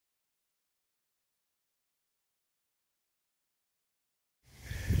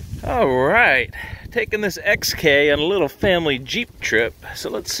Alright, taking this XK on a little family Jeep trip. So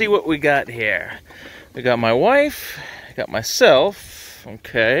let's see what we got here. We got my wife, got myself,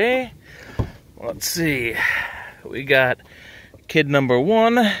 okay. Let's see. We got kid number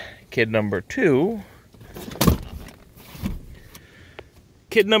 1, kid number 2,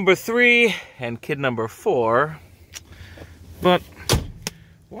 kid number 3, and kid number 4. But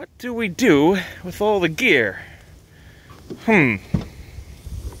what do we do with all the gear?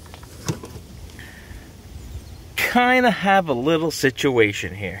 Kinda have a little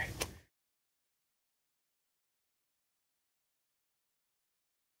situation here.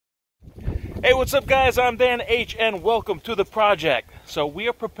 Hey, what's up guys? I'm Dan H and welcome to the project. So we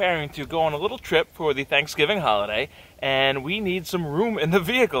are preparing to go on a little trip for the Thanksgiving holiday, and we need some room in the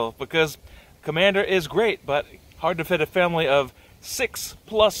vehicle because Commander is great, but hard to fit a family of 6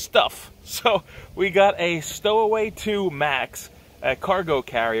 plus stuff. So we got a Stowaway 2 Max, a cargo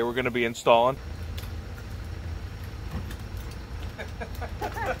carrier we're going to be installing.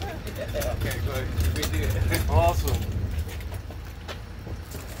 Okay, good. We do it. Awesome.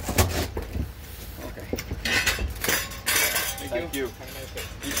 Okay. Thank you. Have a nice day.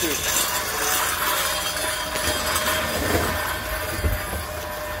 You too.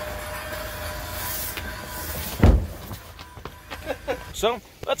 So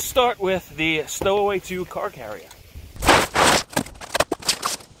let's start with the Stowaway 2 car carrier.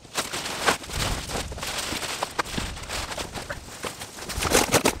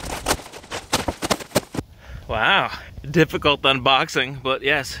 Wow, difficult unboxing, but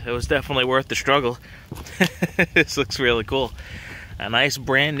yes, it was definitely worth the struggle. This looks really cool. A nice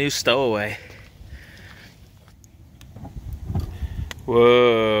brand new Stowaway.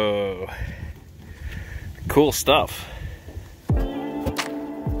 Whoa. Cool stuff.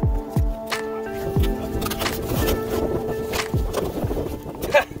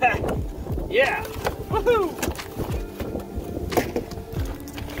 Yeah! Woohoo!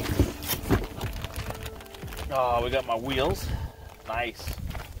 Oh, we got my wheels. Nice.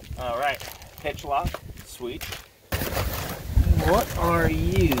 All right, hitch lock. Sweet. What are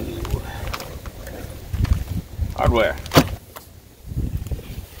you? Hardware.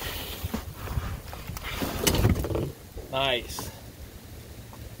 Nice.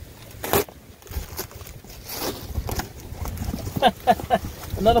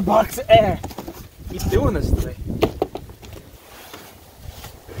 Another box of air. He's doing this to me.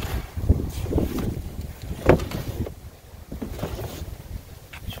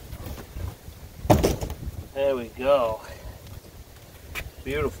 There we go.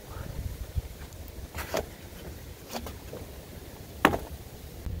 Beautiful.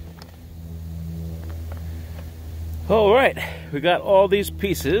 All right, we got all these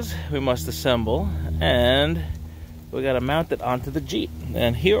pieces we must assemble, and we got to mount it onto the Jeep.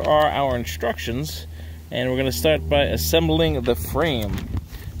 And here are our instructions, and we're going to start by assembling the frame.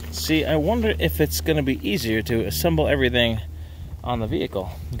 See, I wonder if it's going to be easier to assemble everything on the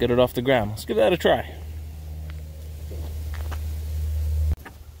vehicle and get it off the ground. Let's give that a try.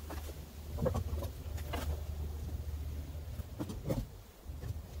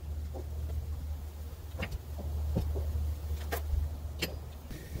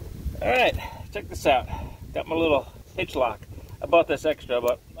 Alright, check this out. Got my little hitch lock. I bought this extra,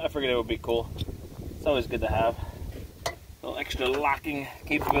 but I figured it would be cool. It's always good to have a little extra locking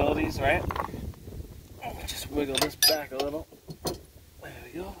capabilities, right? Let me just wiggle this back a little. There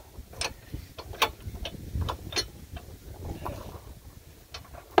we go.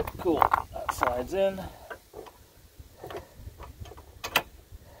 Cool. That slides in.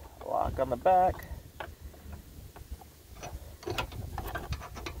 Lock on the back.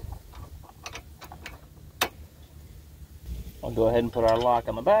 I'll go ahead and put our lock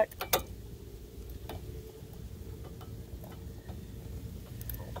on the back.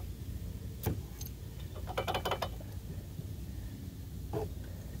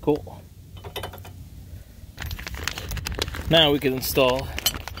 Cool. Now we can install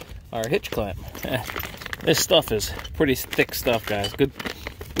our hitch clamp. This stuff is pretty thick stuff, guys. Good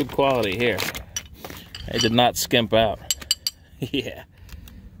quality here. I did not skimp out. Yeah.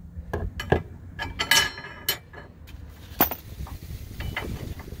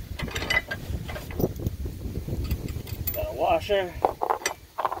 Washer,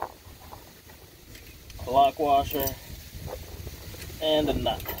 a lock washer, and a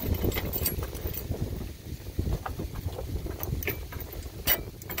nut.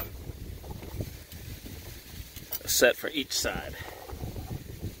 A set for each side.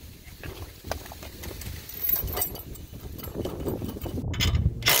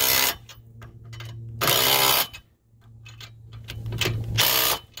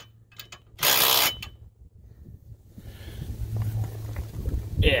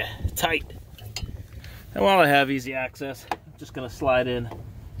 Yeah, tight. And while I have easy access, I'm just gonna slide in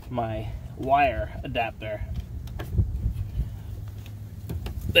my wire adapter.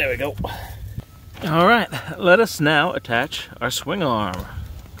 There we go. All right, let us now attach our swing arm.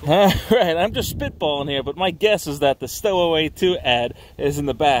 All right, I'm just spitballing here, but my guess is that the Stowaway 2 ad is in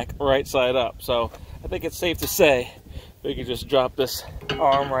the back, right side up. So I think it's safe to say we can just drop this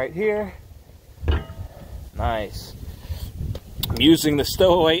arm right here. Nice. I'm using the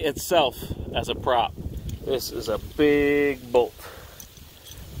Stowaway itself as a prop. This is a big bolt.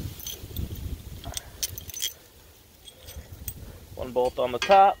 One bolt on the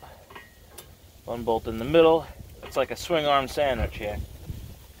top, one bolt in the middle. It's like a swing arm sandwich here.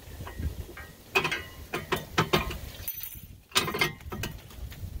 There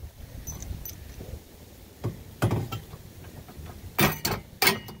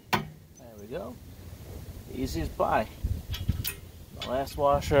we go. Easy as pie. The last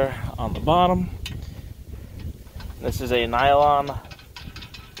washer on the bottom. This is a nylon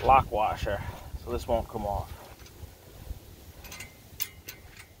lock washer, so this won't come off.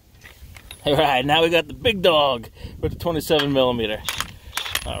 All right, now we got the big dog with the 27 millimeter.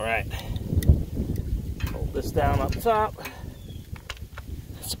 All right, hold this down up top.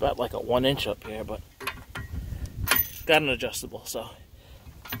 It's about like a 1 inch up here, but got an adjustable, so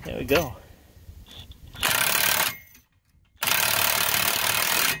there we go.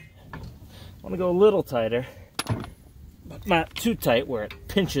 I want to go a little tighter, but not too tight where it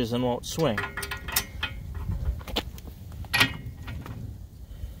pinches and won't swing.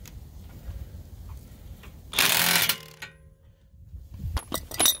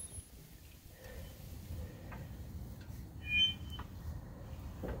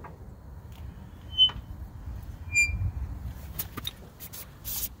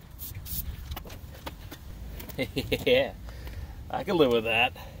 Yeah, I can live with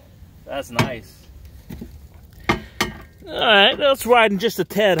that. That's nice. Alright, it's riding just a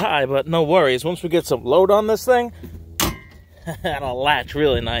tad high, but no worries. Once we get some load on this thing, that'll latch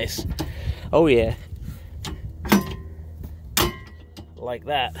really nice. Oh yeah. Like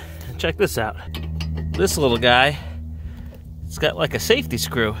that. Check this out. This little guy, it's got like a safety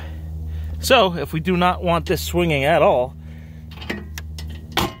screw. So, if we do not want this swinging at all,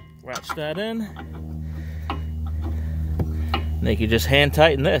 wrench that in. And they can just hand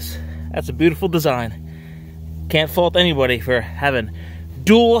tighten this. That's a beautiful design. Can't fault anybody for having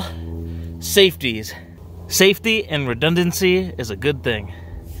dual safeties. Safety and redundancy is a good thing.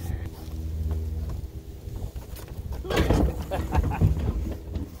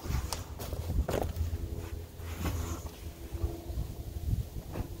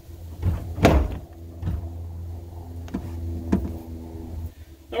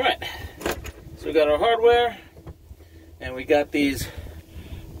 Alright, so we got our hardware. And we got these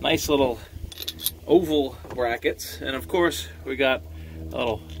nice little oval brackets. And of course, we got a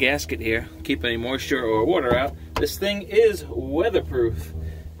little gasket here, keep any moisture or water out. This thing is weatherproof.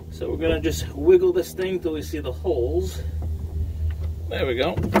 So we're gonna just wiggle this thing till we see the holes. There we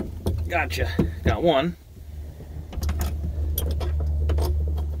go. Gotcha. Got one.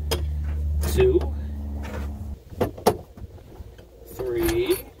 Two.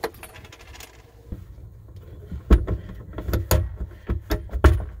 Three.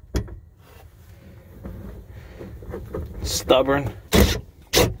 Stubborn.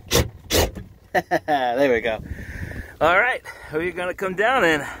 There we go. All right, we're gonna come down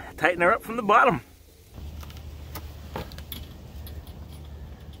and tighten her up from the bottom.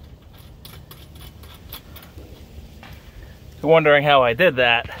 You're wondering how I did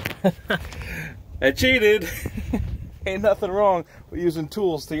that. I cheated. Ain't nothing wrong with using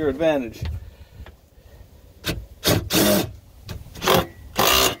tools to your advantage.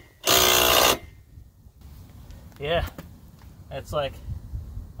 Yeah, it's like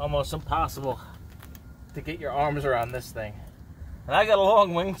almost impossible to get your arms around this thing. And I got a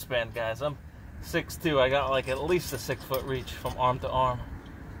long wingspan, guys. I'm 6'2". I got like at least a 6 foot reach from arm to arm.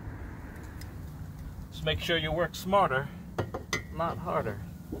 Just make sure you work smarter, not harder.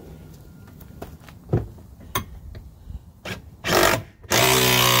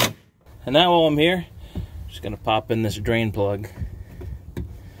 And now while I'm here, I'm just gonna pop in this drain plug.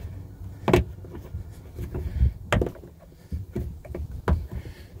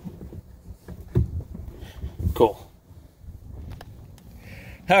 Cool.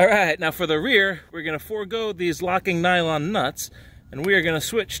 All right, now for the rear, we're gonna forego these locking nylon nuts, and we are gonna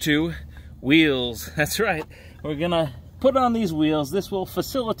switch to wheels. That's right. We're gonna put on these wheels. This will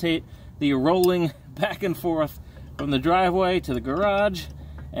facilitate the rolling back and forth from the driveway to the garage.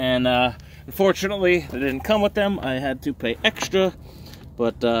 And unfortunately, they didn't come with them. I had to pay extra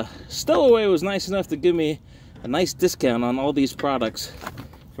But Stowaway was nice enough to give me a nice discount on all these products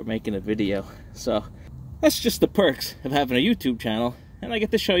for making a video. So that's just the perks of having a YouTube channel, and I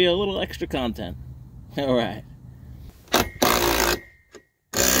get to show you a little extra content. All right.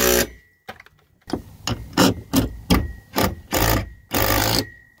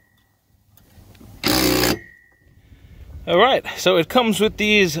 Alright, so it comes with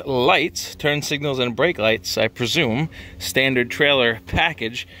these lights, turn signals and brake lights, I presume, standard trailer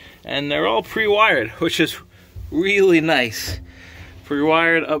package, and they're all pre-wired, which is really nice.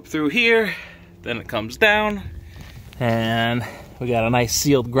 Pre-wired up through here, then it comes down, and we got a nice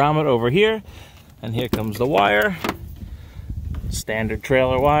sealed grommet over here, and here comes the wire. Standard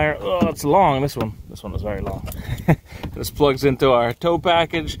trailer wire. Oh, it's long, this one is very long. This plugs into our tow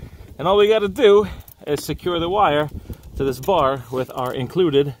package, and all we got to do is secure the wire to this bar with our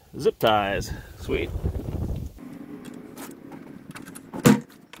included zip ties. Sweet.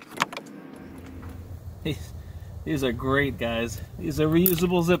 These are great, guys. These are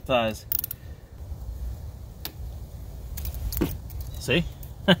reusable zip ties. See?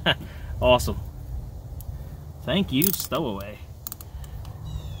 Awesome. Thank you, Stowaway.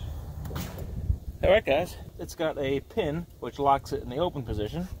 Alright, guys. It's got a pin which locks it in the open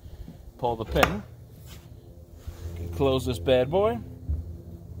position. Pull the pin. Close this bad boy.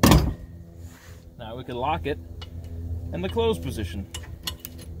 Now we can lock it in the closed position.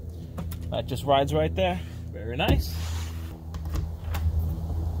 That just rides right there. Very nice.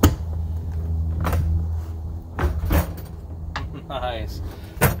 Nice.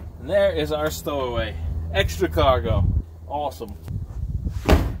 And there is our Stowaway. Extra cargo. Awesome.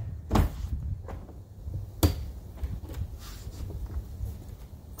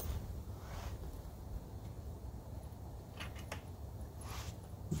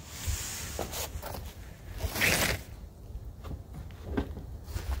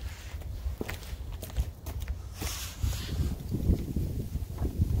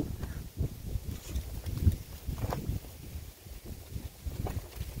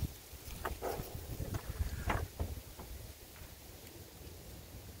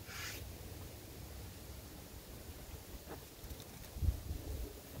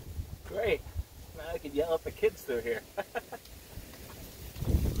 Great. Now I could yell at the kids through here.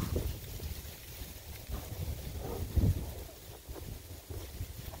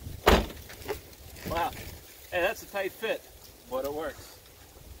 Wow. Hey, that's a tight fit, but it works.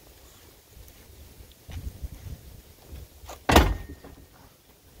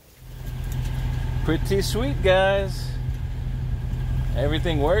 Pretty sweet, guys.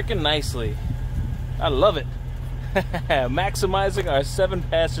 Everything working nicely. I love it. Maximizing our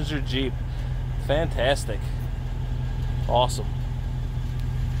 7-passenger Jeep. Fantastic. Awesome.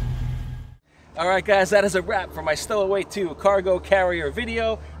 Alright guys, that is a wrap for my Stowaway 2 cargo carrier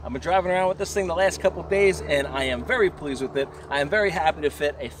video. I've been driving around with this thing the last couple days and I am very pleased with it. I am very happy to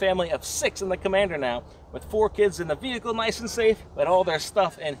fit a family of 6 in the Commander now, with 4 kids in the vehicle nice and safe, but all their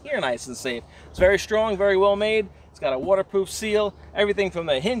stuff in here nice and safe. It's very strong, very well made. It's got a waterproof seal. Everything from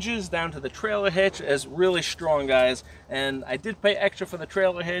the hinges down to the trailer hitch is really strong, guys. And I did pay extra for the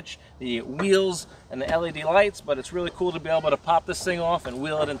trailer hitch, the wheels, and the LED lights, but it's really cool to be able to pop this thing off and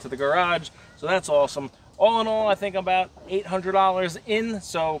wheel it into the garage. So that's awesome. All in all, I think about $800 in,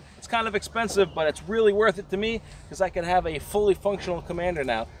 so it's kind of expensive, but it's really worth it to me because I can have a fully functional Commander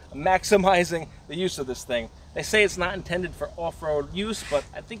now, maximizing the use of this thing. They say it's not intended for off-road use, but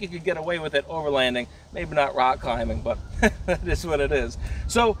I think you could get away with it overlanding. Maybe not rock climbing, but that is what it is.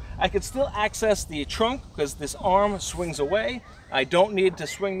 So I could still access the trunk because this arm swings away. I don't need to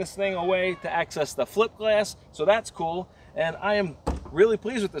swing this thing away to access the flip glass, so that's cool. And I am really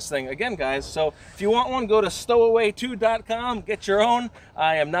pleased with this thing again, guys. So if you want one, go to stowaway2.com, get your own.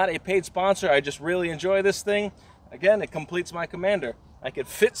 I am not a paid sponsor. I just really enjoy this thing. Again, it completes my Commander. I could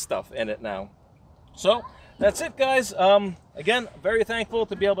fit stuff in it now. So that's it, guys. Again, very thankful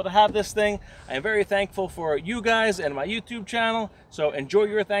to be able to have this thing. I am very thankful for you guys and my YouTube channel. So enjoy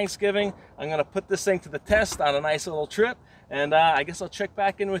your Thanksgiving. I'm going to put this thing to the test on a nice little trip. And I guess I'll check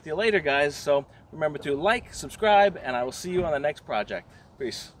back in with you later, guys. So remember to like, subscribe, and I will see you on the next project.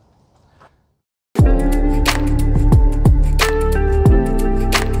 Peace.